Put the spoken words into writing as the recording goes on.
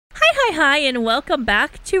Hi, and welcome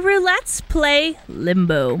back to Roulette's Play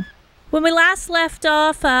Limbo. When we last left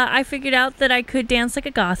off, I figured out that I could dance like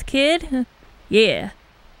a goth kid. Yeah.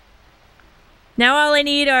 Now all I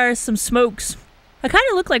need are some smokes. I kind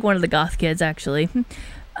of look like one of the goth kids, actually.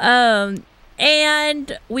 And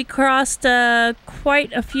we crossed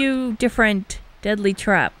quite a few different deadly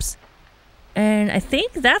traps. And I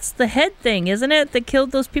think that's the head thing, isn't it? That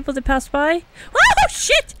killed those people that passed by? Oh,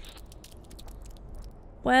 shit!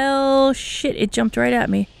 Well, shit, it jumped right at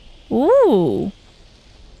me. Ooh.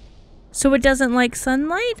 So it doesn't like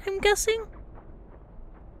sunlight, I'm guessing?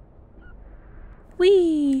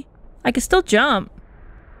 Whee! I can still jump.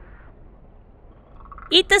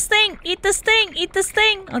 Eat this thing! Eat this thing! Eat this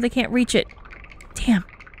thing! Oh, they can't reach it. Damn.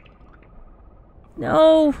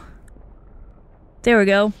 No. There we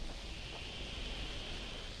go.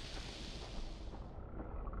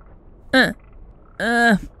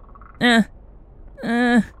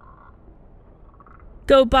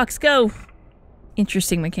 Go, Bucks, go!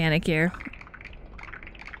 Interesting mechanic here.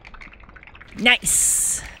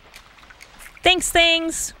 Nice! Thanks,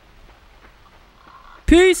 things!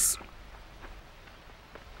 Peace!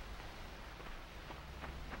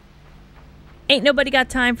 Ain't nobody got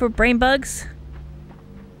time for brain bugs.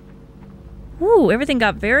 Ooh, everything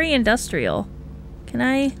got very industrial. Can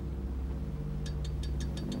I...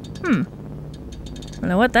 I don't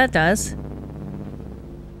know what that does.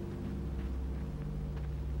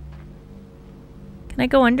 Can I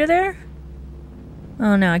go under there?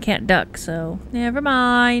 Oh no, I can't duck, so never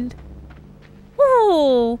mind.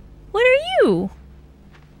 Whoa! What are you?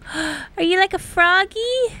 Are you like a froggy?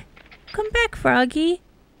 Come back, froggy.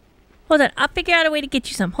 Hold on, I'll figure out a way to get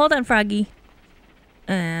you some. Hold on, froggy.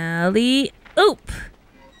 Alley oop!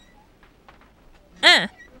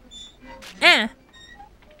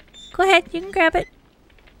 Go ahead, you can grab it.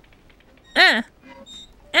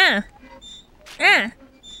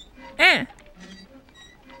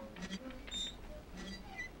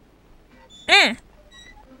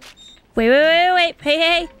 Wait.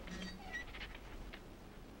 Hey.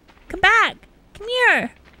 Come back. Come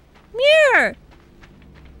here. Come here.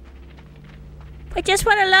 I just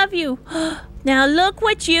want to love you. Now look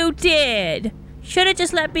what you did. Should have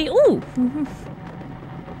just let me... Ooh.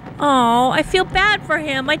 Oh, I feel bad for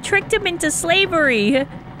him. I tricked him into slavery.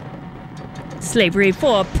 Slavery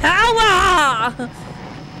for power!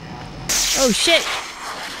 Oh, shit.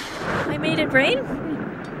 I made it rain?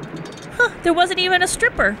 Huh, there wasn't even a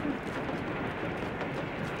stripper.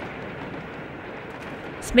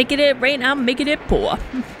 It's making it rain, I'm making it pour.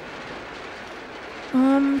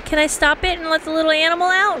 Can I stop it and let the little animal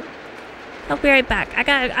out? I'll be right back. I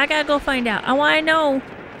gotta go find out. I wanna know.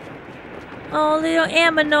 Oh, little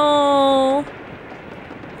aminal.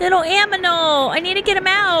 Little aminal. I need to get him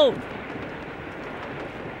out.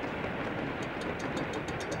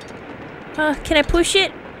 Can I push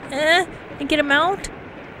it? And get him out?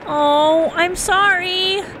 Oh, I'm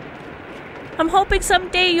sorry. I'm hoping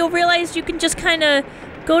someday you'll realize you can just kind of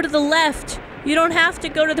go to the left. You don't have to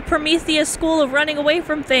go to the Prometheus school of running away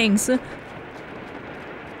from things.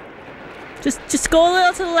 Just go a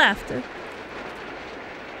little to the left.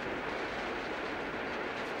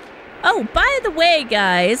 Oh, by the way,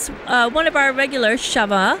 guys, one of our regular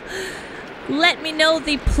Shava let me know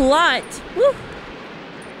the plot. Woo!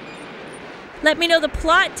 Let me know the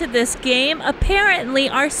plot to this game. Apparently,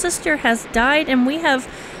 our sister has died and we have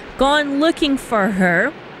gone looking for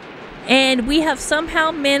her. And we have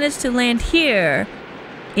somehow managed to land here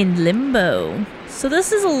in Limbo. So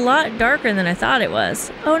this is a lot darker than I thought it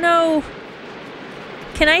was. Oh no.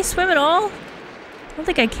 Can I swim at all? I don't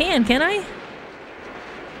think I can I?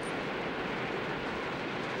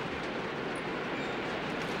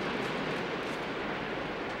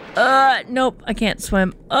 Nope, I can't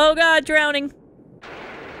swim. Oh god, drowning.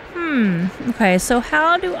 Okay, so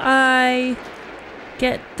how do I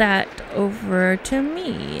get that over to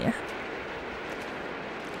me?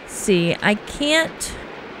 Let's see, I can't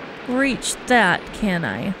reach that, can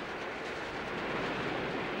I?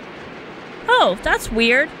 Oh, that's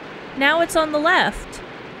weird. Now it's on the left.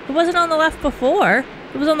 It wasn't on the left before.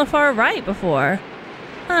 It was on the far right before.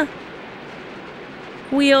 Huh.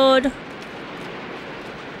 Weird.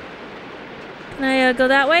 Can I go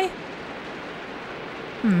that way?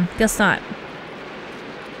 Guess not.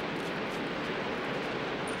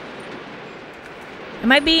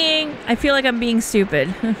 Am I being... I feel like I'm being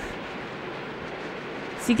stupid.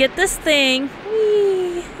 So you get this thing.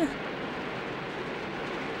 Whee!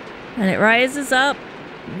 And it rises up.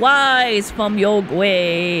 Rise from your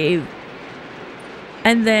grave.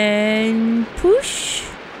 And then... push.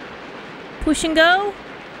 Push and go.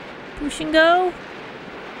 Push and go.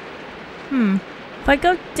 If I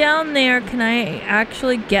go down there, can I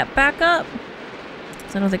actually get back up?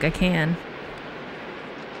 'Cause I don't think I can.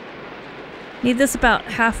 Need this about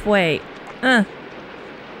halfway.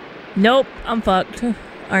 Nope, I'm fucked,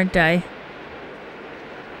 aren't I?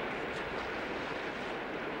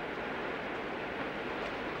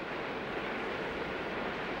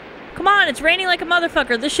 Come on, it's raining like a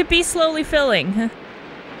motherfucker. This should be slowly filling.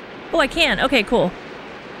 Oh, I can. Okay, cool.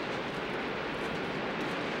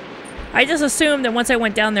 I just assumed that once I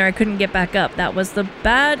went down there, I couldn't get back up. That was the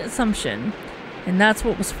bad assumption. And that's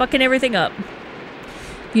what was fucking everything up.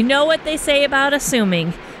 You know what they say about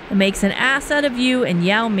assuming. It makes an ass out of you and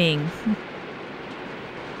Yao Ming.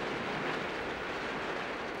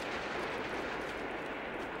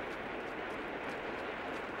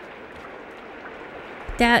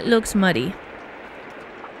 That looks muddy.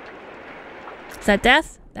 Is that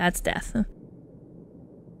death? That's death.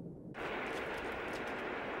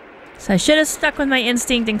 So I should have stuck with my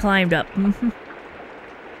instinct and climbed up.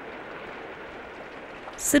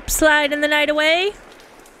 Slip slide in the night away?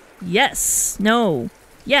 Yes. No.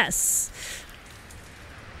 Yes.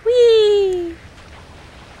 Whee!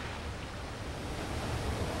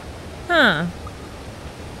 Huh.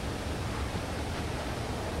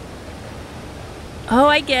 Oh,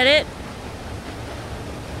 I get it.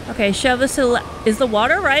 Okay, shove this to the is the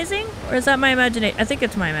water rising? Or is that my imagination? I think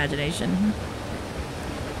it's my imagination.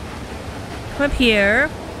 Come up here.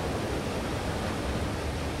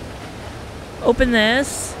 Open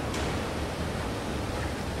this.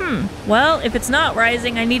 Well, if it's not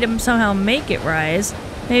rising, I need to somehow make it rise.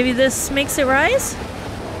 Maybe this makes it rise?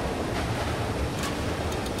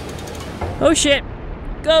 Oh shit.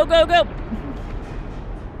 Go, go, go!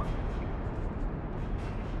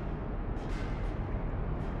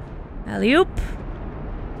 Alley-oop.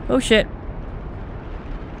 Oh shit.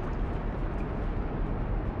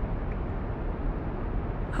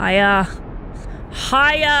 Hiya.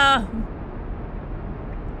 Hiya!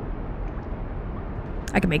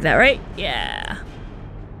 I can make that, right? Yeah.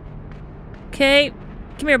 Okay.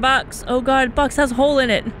 Come here, box. Oh god, box has a hole in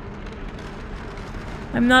it.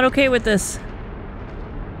 I'm not okay with this.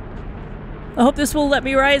 I hope this will let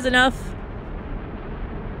me rise enough.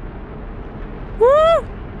 Woo!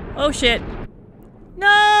 Oh shit.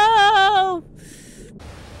 No!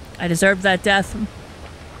 I deserved that death.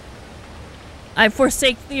 I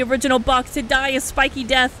forsake the original box to die a spiky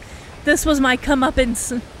death. This was my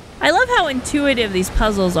comeuppance. I love how intuitive these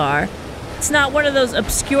puzzles are. It's not one of those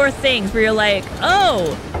obscure things where you're like,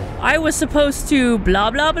 oh, I was supposed to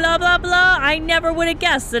blah blah blah blah blah. I never would have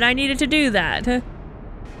guessed that I needed to do that.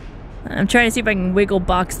 I'm trying to see if I can wiggle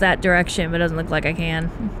box that direction, but it doesn't look like I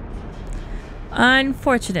can.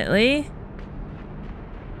 Unfortunately.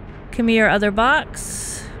 Come here, other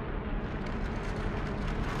box.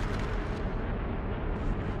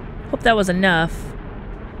 Hope that was enough.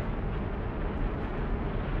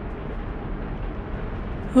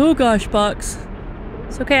 Oh gosh, box.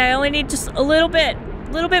 It's okay, I only need just a little bit.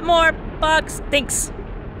 A little bit more, box. Thanks.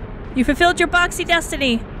 You fulfilled your boxy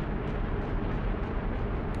destiny.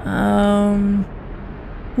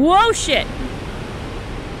 Whoa, shit!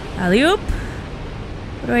 Alley-oop.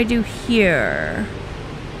 What do I do here?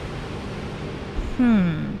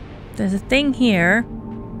 There's a thing here.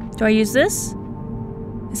 Do I use this?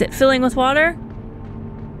 Is it filling with water?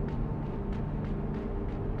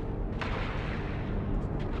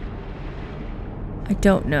 I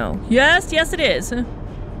don't know. Yes, yes it is. Am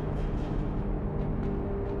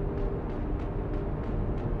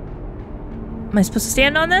I supposed to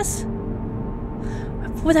stand on this?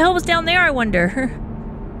 What the hell was down there, I wonder?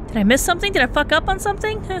 Did I miss something? Did I fuck up on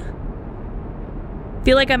something?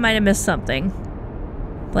 Feel like I might have missed something.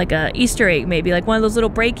 Like a Easter egg, maybe. Like one of those little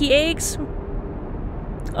breaky eggs?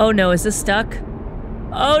 Oh no, is this stuck?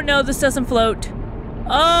 Oh no, this doesn't float.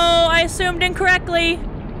 Oh, I assumed incorrectly.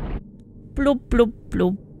 Bloop, bloop,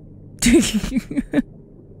 bloop.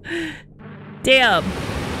 Damn.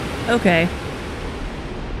 Okay.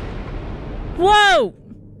 Whoa!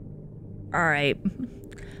 Alright.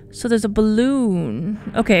 So there's a balloon.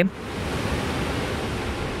 Okay.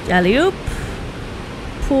 Alley-oop.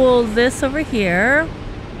 Pull this over here.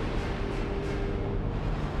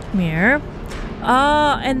 Come here.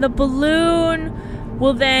 Ah, and the balloon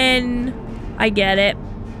will then... I get it.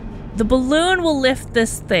 The balloon will lift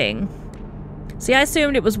this thing. See, I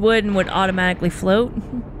assumed it was wood and would automatically float.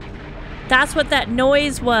 That's what that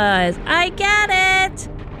noise was. I get it!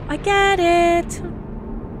 I get it!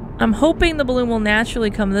 I'm hoping the balloon will naturally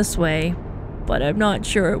come this way, but I'm not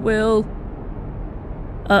sure it will.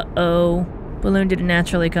 Uh-oh. Balloon didn't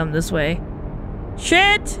naturally come this way.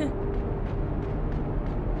 Shit!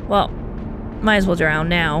 Well, Might as well drown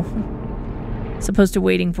now. As opposed to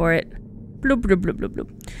waiting for it. Bloop, bloop, bloop, bloop, bloop.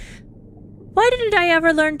 Why didn't I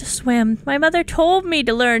ever learn to swim? My mother told me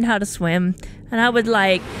to learn how to swim. And I was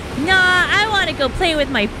like, nah, I want to go play with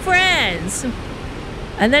my friends.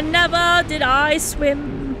 And then never did I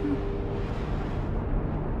swim.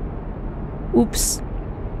 Oops.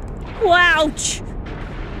 Ouch!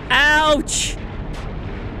 Ouch!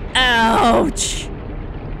 Ouch!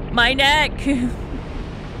 My neck!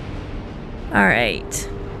 Alright.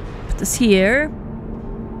 Put this here.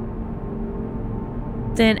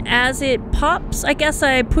 Then as it pops, I guess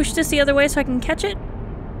I push this the other way so I can catch it.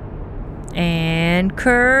 And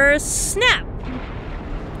curse snap!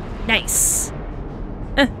 Nice.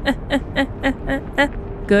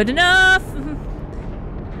 Good enough!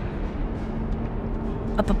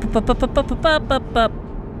 Up, up, up, up, up, up, up, up, up, up.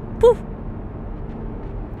 Woo!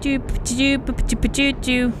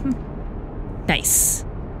 Nice.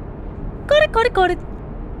 Got it, got it, got it.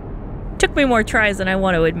 Took me more tries than I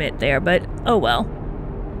want to admit there, but oh well.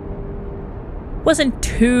 Wasn't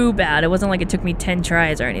too bad. It wasn't like it took me 10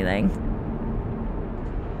 tries or anything.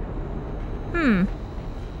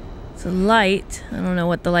 It's a light. I don't know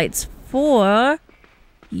what the light's for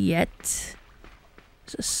yet.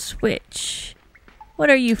 It's a switch. What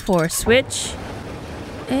are you for, switch?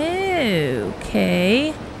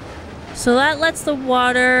 Okay. So that lets the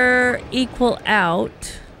water equal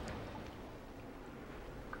out.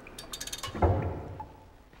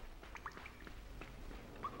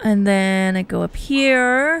 And then I go up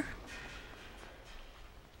here.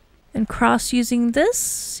 And cross using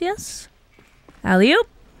this, yes? Alley-oop.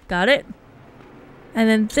 Got it. And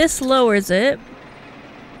then this lowers it.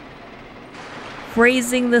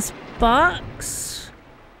 Raising this box.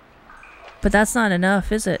 But that's not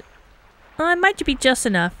enough, is it? Oh, it might be just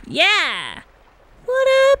enough. Yeah! What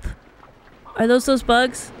up? Are those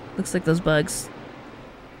bugs? Looks like those bugs.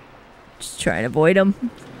 Just try and avoid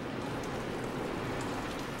them.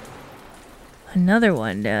 Another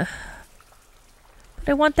one. But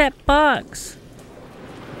I want that box.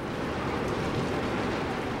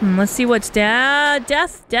 Let's see what's down.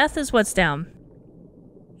 Death. Death is what's down.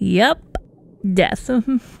 Yep. Death.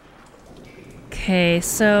 Okay,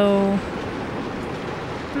 so...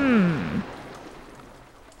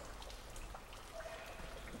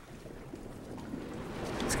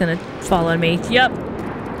 It's gonna fall on me. Yep.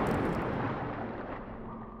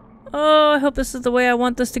 Oh, I hope this is the way I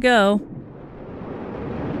want this to go.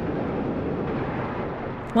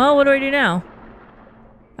 Well, what do I do now?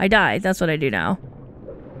 I die. That's what I do now.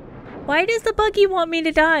 Why does the buggy want me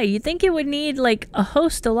to die? You'd think it would need, like, a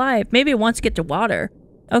host alive. Maybe it wants to get to water.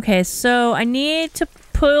 Okay, so I need to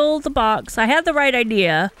pull the box. I had the right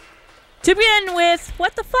idea. To begin with.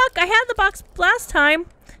 What the fuck? I had the box last time.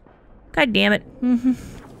 God damn it.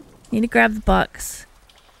 Need to grab the box.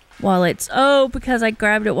 While it's... Oh, because I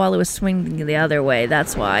grabbed it while it was swinging the other way.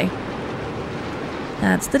 That's why.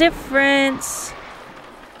 That's the difference.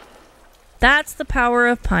 That's the power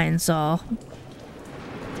of Pine Saw.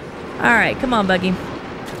 Alright, come on, buggy.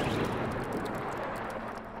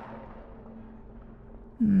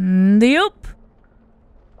 Yup.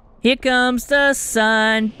 Here comes the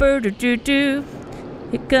sun. Boo-doo-doo-doo.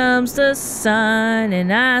 Here comes the sun,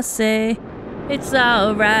 and I say it's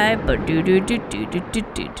alright.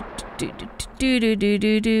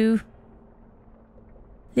 Boo-doo-doo-doo-doo-doo-doo-doo-doo-doo-doo-doo.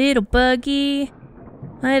 Little buggy,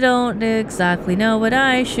 I don't exactly know what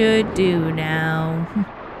I should do now.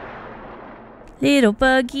 Little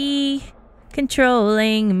buggy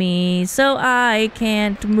controlling me so I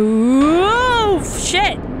can't move.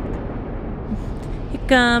 Shit! Here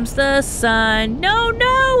comes the sun. No,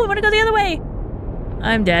 no! I want to go the other way.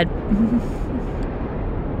 I'm dead.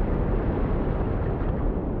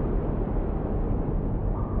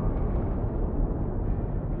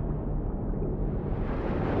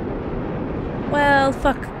 Well,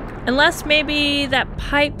 fuck. Unless maybe that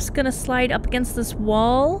pipe's gonna slide up against this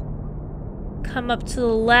wall. Come up to the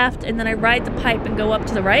left, and then I ride the pipe and go up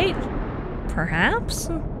to the right? Perhaps?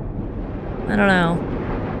 I don't know.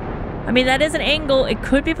 I mean, that is an angle. It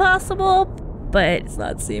could be possible, but it's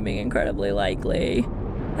not seeming incredibly likely.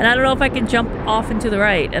 And I don't know if I can jump off into the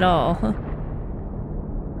right at all.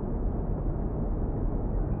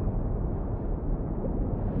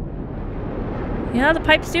 Yeah, the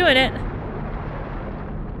pipe's doing it.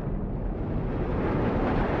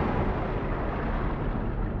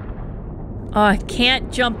 Oh, I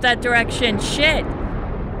can't jump that direction. Shit.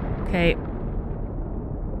 Okay.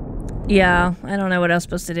 Yeah, I don't know what I was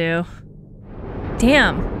supposed to do.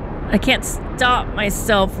 Damn. I can't stop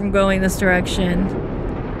myself from going this direction.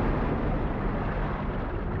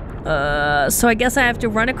 So I guess I have to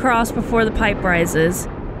run across before the pipe rises.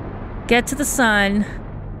 Get to the sun.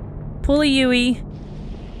 Pull a Yui.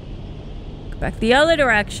 Go back the other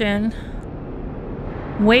direction.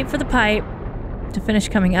 Wait for the pipe to finish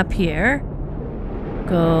coming up here.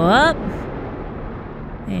 Go up.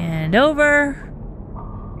 And over.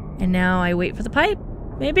 And now I wait for the pipe.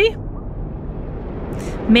 Maybe?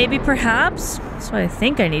 Maybe, perhaps? That's what I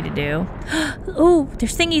think I need to do. Ooh,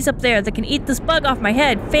 there's thingies up there that can eat this bug off my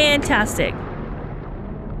head. Fantastic.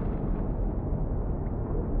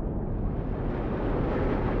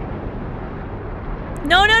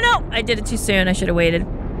 No, no, no! I did it too soon. I should have waited.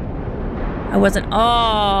 I wasn't...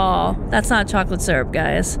 Oh, that's not chocolate syrup,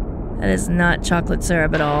 guys. That is not chocolate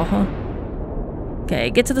syrup at all. Huh? Okay,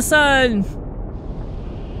 get to the sun!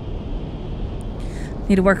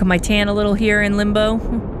 Need to work on my tan a little here in Limbo.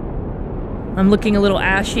 I'm looking a little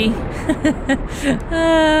ashy.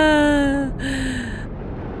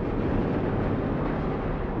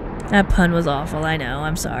 That pun was awful, I know.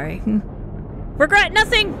 I'm sorry. Regret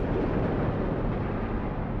nothing!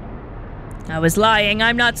 I was lying.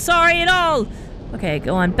 I'm not sorry at all! Okay,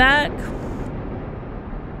 go on back.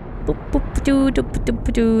 Boop, boop, doo, doo, doo,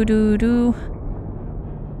 doo, doo, doo.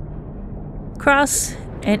 Cross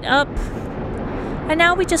and up. And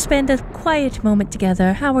now we just spend a quiet moment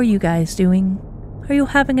together. How are you guys doing? Are you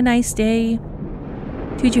having a nice day?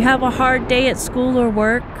 Did you have a hard day at school or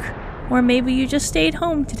work? Or maybe you just stayed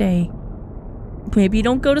home today. Maybe you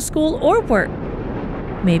don't go to school or work.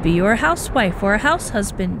 Maybe you're a housewife or a house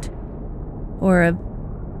husband. Or a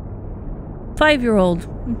 5-year-old.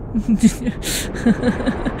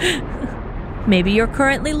 Maybe you're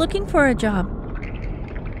currently looking for a job.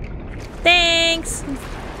 Thanks!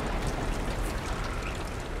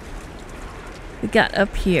 We got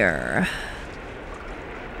up here.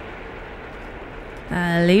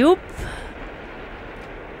 Alley-oop.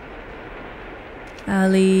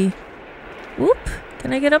 Alley-oop.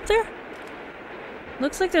 Can I get up there?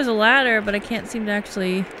 Looks like there's a ladder, but I can't seem to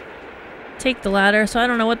actually take the ladder, so I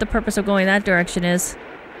don't know what the purpose of going that direction is.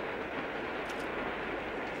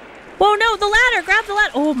 Whoa, no, the ladder! Grab the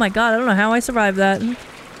ladder! Oh my god, I don't know how I survived that.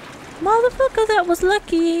 Motherfucker, that was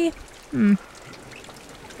lucky.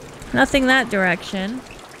 Nothing that direction.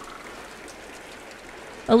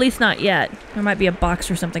 At least not yet. There might be a box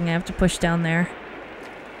or something I have to push down there.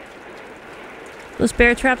 Those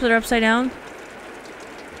bear traps that are upside down?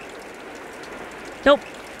 Nope.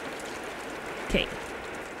 Okay.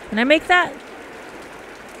 Can I make that?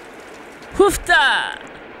 Hoofta!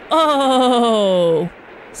 Oh!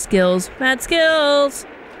 Skills. Mad skills!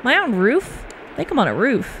 Am I on roof? I think I'm on a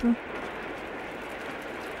roof.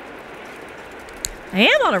 I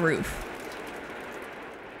am on a roof.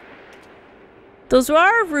 Those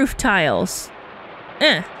are roof tiles.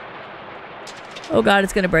 Oh god,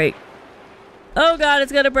 it's gonna break. Oh god,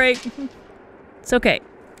 it's gonna break. It's okay.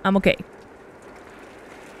 I'm okay.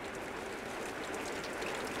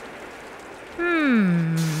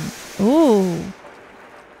 Ooh.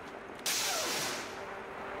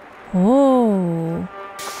 Oh.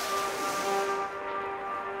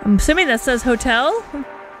 I'm assuming that says hotel?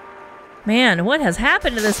 Man, what has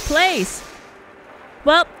happened to this place?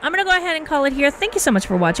 Well, I'm gonna go ahead and call it here. Thank you so much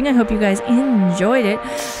for watching. I hope you guys enjoyed it.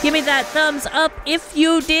 Give me that thumbs up if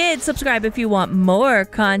you did. Subscribe if you want more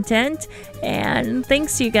content. And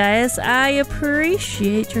thanks you guys. I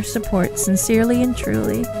appreciate your support sincerely and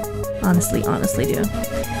truly. Honestly do.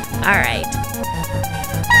 Alright.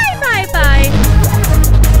 Bye.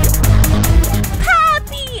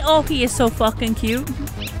 Happy! Oh, he is so fucking cute.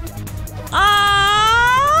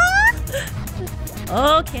 Ah!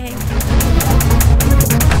 Okay.